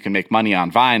found out that you can make money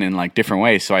on Vine in like different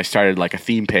ways. So I started like a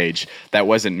theme page that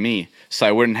wasn't me, so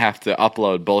I wouldn't have to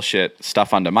upload bullshit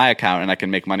stuff onto my account, and I can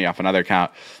make money off another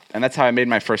account. And that's how I made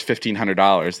my first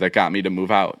 $1,500 that got me to move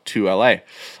out to LA.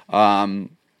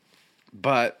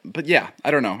 But yeah,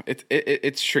 I don't know.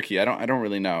 It's tricky. I don't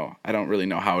really know. I don't really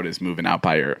know how it is moving out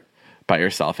by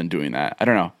yourself and doing that. I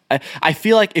don't know. I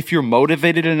feel like if you're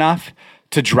motivated enough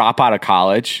to drop out of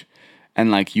college and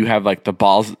like you have like the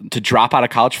balls to drop out of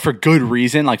college for good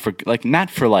reason, like for like not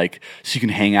for like so you can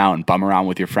hang out and bum around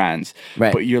with your friends,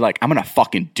 Right. but you're like, I'm gonna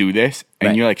fucking do this, and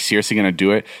Right. you're like seriously gonna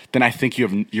do it, then I think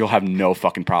you'll have no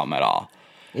fucking problem at all.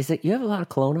 Is it you have a lot of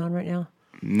cologne on right now?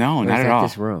 No, Or not is at that all.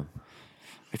 This room,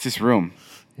 It's this room.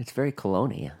 it's very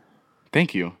cologne-y.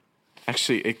 Thank you.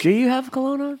 Actually, Do you have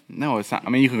cologne on? no, it's not.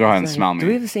 I mean, you can go ahead and smell me. Do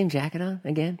we have the same jacket on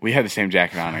again? We had the same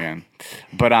jacket on again,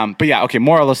 but yeah. Okay.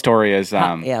 Moral of the story is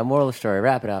Yeah. Moral of the story.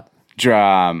 Wrap it up.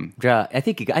 I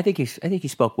think you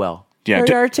spoke well. Yeah,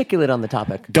 Very articulate on the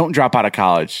topic. don't drop out of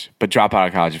college, but drop out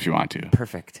of college if you want to.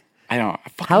 Perfect. I don't.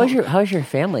 How's your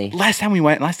family? Last time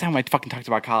I fucking talked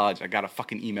about college, I got a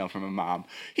fucking email from a mom.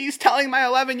 He's telling my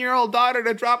 11-year-old daughter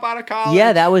to drop out of college.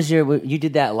 Yeah, that was you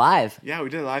did that live. Yeah, we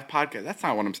did a live podcast. That's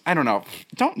not what I don't know.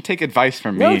 Don't take advice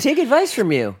from me. No, take advice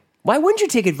from you. Why wouldn't you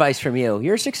take advice from you?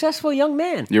 You're a successful young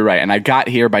man. You're right, and I got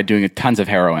here by doing tons of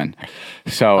heroin.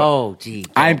 So Oh, gee.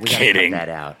 I'm we gotta kidding. Cut that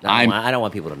out. I'm- I don't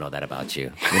want people to know that about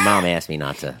you. Your mom asked me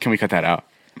not to. Can we cut that out?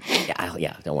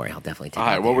 Yeah, don't worry. I'll definitely take All out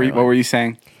right. the What heroin. were you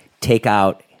saying? Take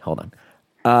out. Hold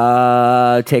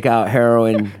on. Take out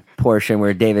heroin portion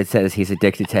where David says he's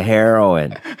addicted to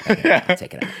heroin. Okay, I'll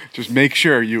take it out. Just make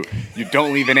sure you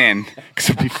don't leave it in because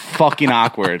it'll be fucking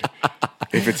awkward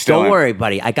if it's still Don't in. worry,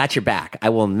 buddy. I got your back. I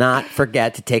will not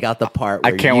forget to take out the part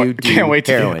where I can't wait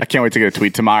heroin. I can't wait to get a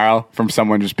tweet tomorrow from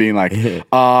someone just being like,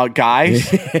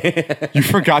 guys, you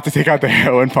forgot to take out the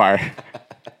heroin part.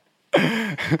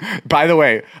 By the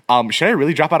way, should I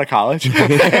really drop out of college?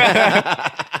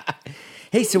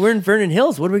 Hey, so we're in Vernon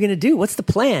Hills. What are we going to do? What's the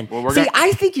plan? Well, we're See, gonna-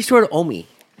 I think you sort of owe me.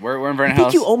 we're in Vernon I think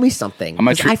Hills. you owe me something. I'm gonna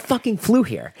 'cause treat- I fucking flew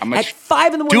here I'm gonna at tr-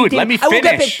 5 in the morning. Dude, let me I woke up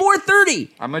at finish. 4:30.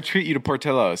 I'm gonna treat you to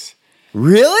Portillo's.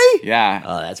 Really? Yeah,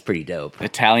 Oh, that's pretty dope.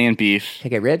 Italian beef. Can I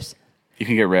get ribs? You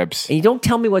can get ribs. And you don't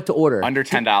tell me what to order. Under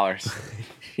 $10.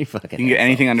 You fucking You can get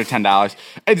anything under $10.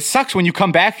 It sucks when you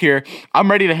come back here. I'm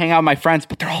ready to hang out with my friends,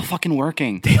 but they're all fucking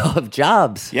working. They all have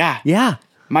jobs. Yeah. Yeah.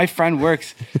 My friend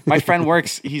works.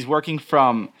 He's working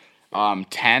from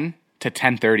 10 to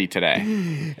 10:30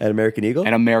 today At American Eagle?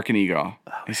 at American Eagle.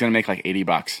 He's gonna make like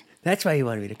 $80. That's why you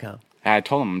wanted me to come. I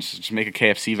told him just make a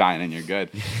KFC Vine and you're good.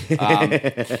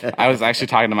 I was actually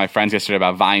talking to my friends yesterday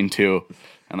about Vine too,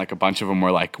 and like a bunch of them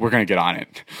were like, "We're gonna get on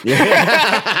it."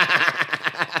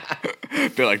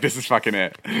 They're like, "This is fucking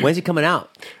it." When's it coming out?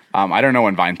 I don't know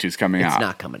when Vine 2 is coming out. It's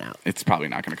not coming out. It's probably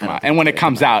not going to come out. And when it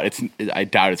comes out, I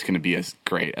doubt it's going to be as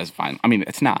great as Vine. I mean,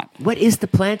 it's not. What is the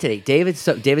plan today? David's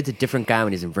a different guy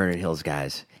when he's in Vernon Hills,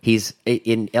 guys. He's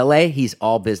in LA. He's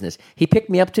all business. He picked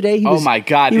me up today. Oh my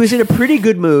God. He was in a pretty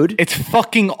good mood. It's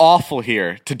fucking awful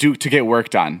here to get work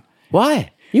done.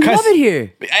 Why? You love it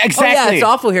here. Exactly. Oh, yeah, it's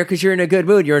awful here because you're in a good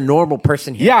mood. You're a normal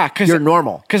person here. Yeah, because you're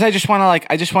normal. Because I just want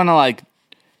to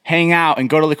hang out and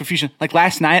go to Liquid Fusion. Like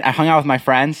last night, I hung out with my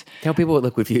friends. Tell people what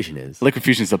Liquid Fusion is. Liquid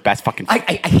Fusion is the best fucking.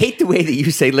 I hate the way that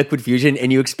you say Liquid Fusion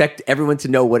and you expect everyone to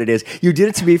know what it is. You did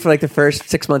it to me for like the first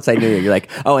 6 months I knew you. You're like,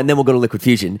 oh, and then we'll go to Liquid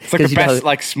Fusion. It's like the best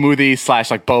like smoothie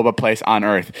 / like boba place on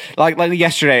earth. Like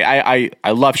yesterday,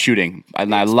 I love shooting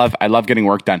and I love getting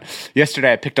work done.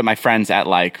 Yesterday, I picked up my friends at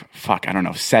like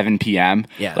 7 p.m.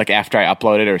 Yeah. Like after I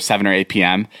uploaded, or 7 or 8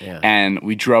 p.m. Yeah. And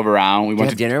we drove around. We Did you went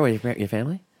have to dinner with your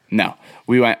family? No,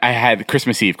 we went. I had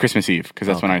Christmas Eve because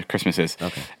that's when our Christmas is.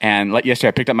 Okay. And yesterday,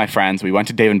 I picked up my friends. We went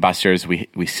to Dave & Buster's. We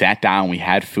sat down. We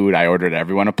had food. I ordered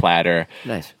everyone a platter.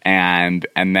 Nice. And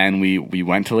then we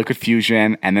went to Liquid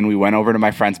Fusion. And then we went over to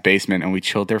my friend's basement and we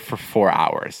chilled there for 4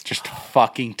 hours, just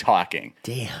fucking talking.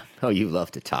 Damn. Oh, you love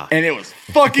to talk. And it was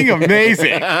fucking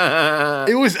amazing.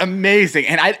 It was amazing.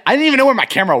 And I didn't even know where my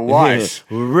camera was.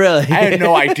 Really? I had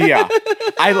no idea.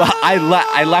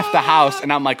 I left the house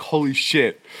and I'm like, holy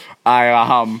shit.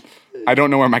 I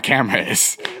don't know where my camera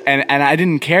is. And I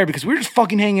didn't care because we were just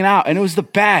fucking hanging out and it was the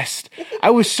best. I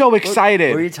was so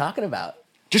excited. What were you talking about?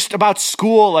 Just about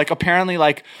school. Like apparently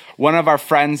like one of our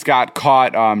friends got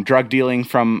caught drug dealing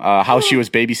from a house she was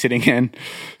babysitting in.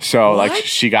 So What? like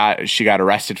she got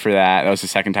arrested for that. That was the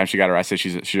second time she got arrested.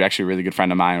 She's actually a really good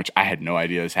friend of mine, which I had no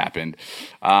idea this happened.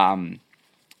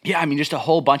 Yeah, I mean, just a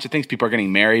whole bunch of things. People are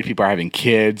getting married. People are having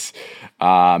kids.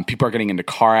 People are getting into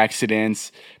car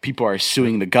accidents. People are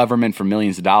suing the government for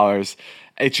millions of dollars.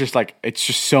 It's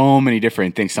just so many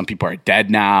different things. Some people are dead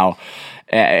now.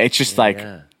 It's just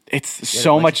it's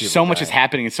so much is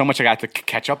happening and so much I got to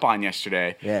catch up on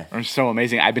yesterday. Yeah. It's so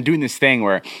amazing. I've been doing this thing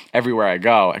where everywhere I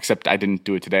go, except I didn't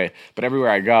do it today, but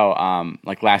everywhere I go,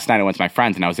 like last night I went to my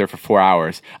friends and I was there for 4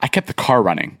 hours. I kept the car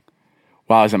running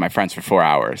while I was at my friends for 4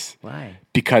 hours. Why?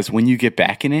 Because when you get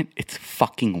back in it, it's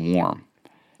fucking warm.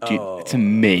 Dude, it's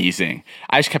amazing.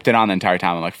 I just kept it on the entire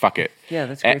time. I'm like, fuck it. Yeah,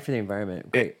 that's great for the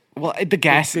environment. Great. The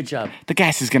gas. Good job. The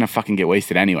gas is gonna fucking get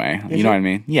wasted anyway. Is you know it? what I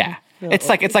mean? Yeah. It's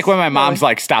like when my mom's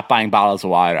like, stop buying bottles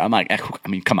of water. I'm like, I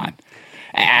mean, come on.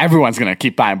 Everyone's gonna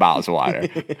keep buying bottles of water.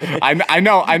 I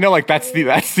know. Like that's the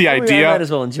idea. I might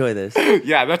as well enjoy this.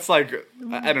 Yeah, that's like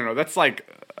I don't know. That's like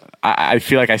I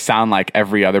feel like I sound like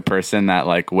every other person that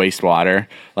like waste water.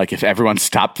 Like if everyone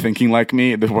stopped thinking like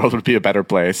me, the world would be a better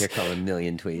place. Here come a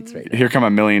million tweets right now. Here come a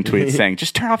million tweets saying,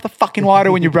 just turn off the fucking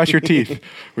water when you brush your teeth,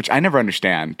 which I never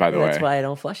understand, by the way. That's why I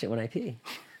don't flush it when I pee.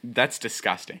 That's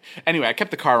disgusting. Anyway, I kept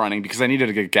the car running because I needed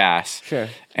to get gas. Sure.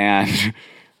 And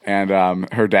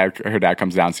her dad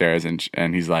comes downstairs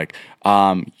and he's like,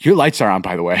 your lights are on,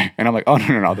 by the way. And I'm like, oh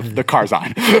no, the car's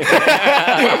on.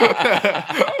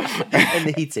 And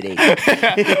the heat's at 80.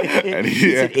 And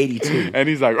he's at 82. And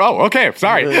he's like, oh, okay,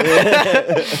 sorry.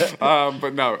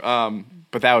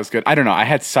 But that was good. I don't know. I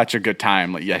had such a good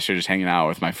time like yesterday just hanging out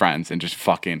with my friends and just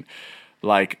fucking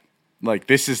like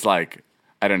this is like,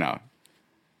 I don't know.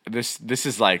 This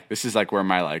is like where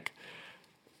my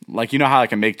like you know how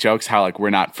like I make jokes how like we're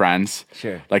not friends.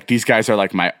 Sure. Like these guys are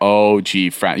like my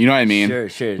OG friend. You know what I mean?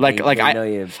 Sure. Like they know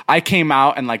you. I came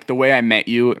out and like the way I met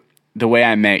you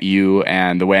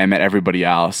and the way I met everybody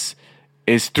else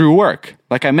is through work.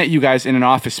 Like I met you guys in an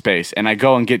office space and I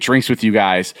go and get drinks with you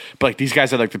guys. But like these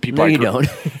guys are like the people No, you don't.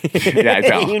 Yeah, I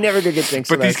don't. You never go get drinks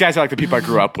But with these us. guys are like the people I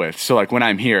grew up with. So like when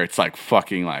I'm here, it's like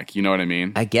fucking like, you know what I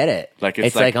mean? I get it. Like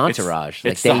it's like Entourage.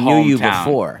 Like it's they the knew you hometown.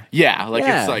 before. Yeah, like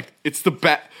Yeah. it's like it's the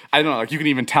best. I don't know. Like you can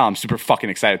even tell I'm super fucking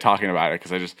excited talking about it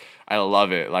because I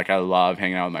love it. Like I love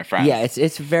hanging out with my friends. Yeah,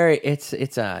 it's very that's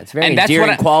endearing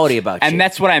what quality about you. And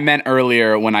that's what I meant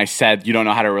earlier when I said you don't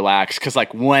know how to relax. Because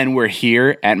like when we're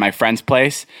here at my friend's place.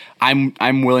 place,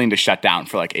 I'm willing to shut down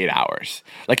for like 8 hours.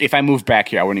 Like if I moved back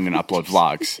here, I wouldn't even upload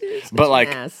vlogs. But like,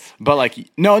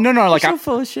 no. Like You're so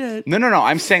full of shit. No.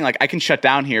 I'm saying like I can shut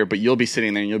down here, but you'll be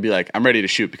sitting there and you'll be like, I'm ready to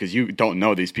shoot because you don't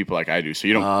know these people like I do, so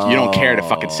you don't care to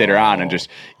fucking sit around and just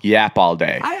yap all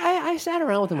day. I sat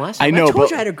around with him last time. I know, I told but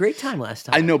you I had a great time last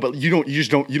time. I know, but you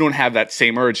don't have that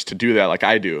same urge to do that like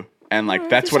I do. And like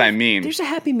that's what I mean. There's a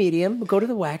happy medium. We'll go to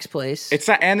the wax place. It's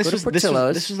not. And this was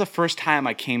Portillo's. the first time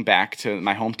I came back to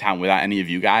my hometown without any of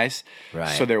you guys. Right.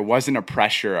 So there wasn't a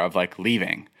pressure of like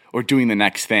leaving or doing the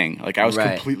next thing. Like I was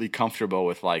completely comfortable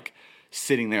with like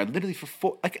sitting there literally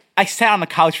for I sat on the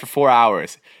couch for 4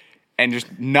 hours and just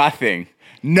nothing.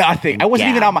 I wasn't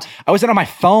even I wasn't on my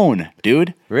phone,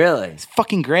 dude. Really? It's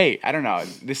fucking great. I don't know.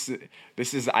 This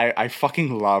is I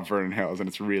fucking love Vernon Hills and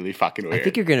it's really fucking weird. I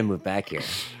think you're gonna move back here.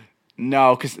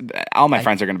 No, because all my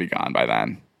friends are going to be gone by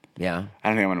then. Yeah. I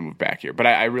don't think I'm going to move back here, but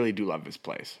I really do love this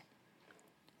place.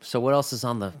 So what else is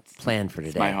on the plan for today?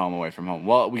 It's my home away from home.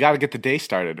 Well, we got to get the day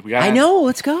started. I know.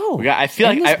 Let's go. I feel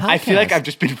like I've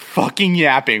just been fucking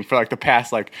yapping for like the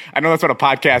past I know that's what a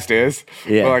podcast is.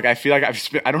 Yeah. But like I feel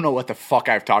like I don't know what the fuck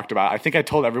I've talked about. I think I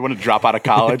told everyone to drop out of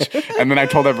college, and then I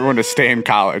told everyone to stay in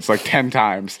college like 10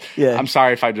 times. Yeah. I'm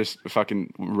sorry if I just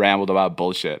fucking rambled about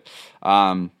bullshit.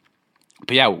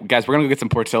 But yeah, guys, we're going to go get some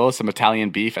Portillo's, some Italian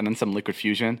beef, and then some Liquid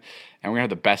Fusion. And we're going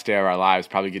to have the best day of our lives,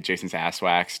 probably get Jason's ass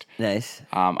waxed. Nice.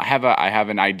 I have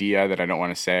an idea that I don't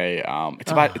want to say.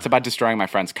 It's about destroying my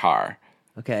friend's car.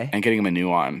 Okay. And getting him a new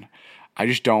one. I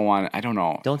just don't want, I don't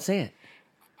know. Don't say it.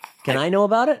 Can I know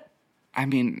about it? I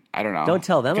mean, I don't know. Don't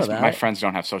tell them about my it. friends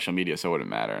don't have social media, so it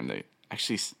wouldn't matter. And they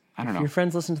actually, I don't know. Your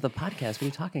friends listen to the podcast. What are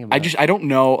you talking about? I don't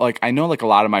know. Like, I know like a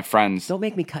lot of my friends. Don't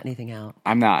make me cut anything out.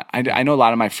 I'm not. I know a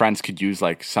lot of my friends could use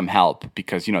like some help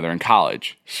because, they're in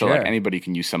college. So like Sure. anybody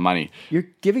can use some money. You're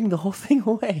giving the whole thing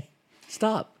away.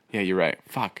 Stop. Yeah, you're right.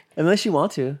 Fuck. Unless you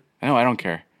want to. No, I don't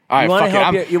care. All right,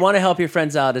 fuck it. You want to help your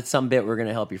friends out at some bit. We're going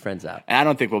to help your friends out. And I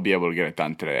don't think we'll be able to get it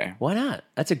done today. Why not?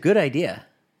 That's a good idea.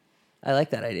 I like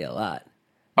that idea a lot.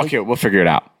 Okay, we'll figure it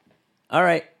out. All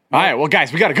right. All right, well,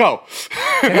 guys, we got to go.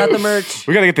 Check out the merch.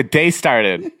 We got to get the day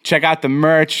started. Check out the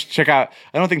merch. I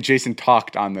don't think Jason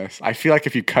talked on this. I feel like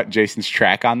if you cut Jason's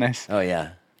track on this. Oh,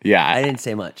 yeah. Yeah. I didn't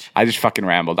say much. I just fucking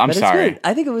rambled. I'm But sorry. It's good.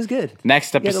 I think it was good.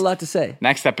 Next You had a episode. lot to say.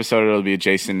 Next episode, it'll be a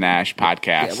Jason Nash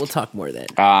podcast. Yeah, we'll talk more then.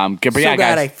 But So yeah,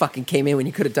 glad guys. I fucking came in when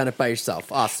you could have done it by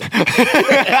yourself. Awesome.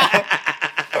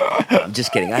 I'm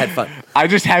just kidding. I had fun. I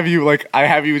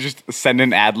have you just send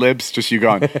in ad libs, just you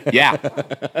going, yeah.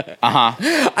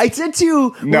 I said to you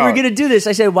when No. we were going to do this,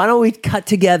 I said, why don't we cut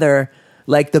together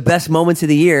like the best moments of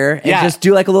the year and Yeah. just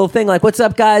do like a little thing like, what's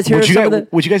up, guys? Would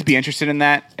you guys be interested in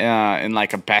that, in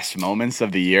like a best moments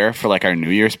of the year for like our New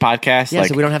Year's podcast? Yeah, like,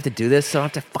 so we don't have to do this, so I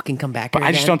don't have to fucking come back here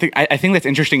I just again. don't think I think that's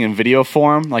interesting in video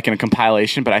form, like in a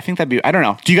compilation. But I think that'd be I don't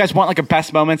know. Do you guys want like a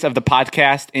best moments of the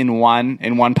podcast in one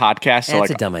podcast? So That's like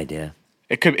a dumb idea.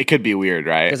 it could be weird,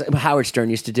 right? Because Howard Stern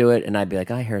used to do it, and I'd be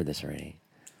like, I heard this already.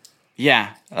 Yeah,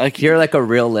 like If you're like a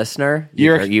real listener,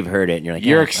 you've heard it, and you're like,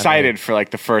 you're yeah, I've heard excited it. for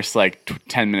like the first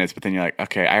 10 minutes, but then you're like,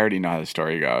 okay, I already know how the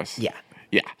story goes. Yeah.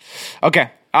 Yeah. Okay.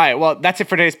 All right. Well, that's it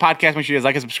for today's podcast. Make sure you guys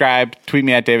like and subscribe. Tweet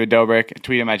me at David Dobrik.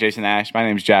 Tweet him at Jason Nash. My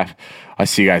name's Jeff. I'll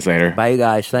see you guys later. Bye, you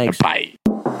guys. Thanks. Bye.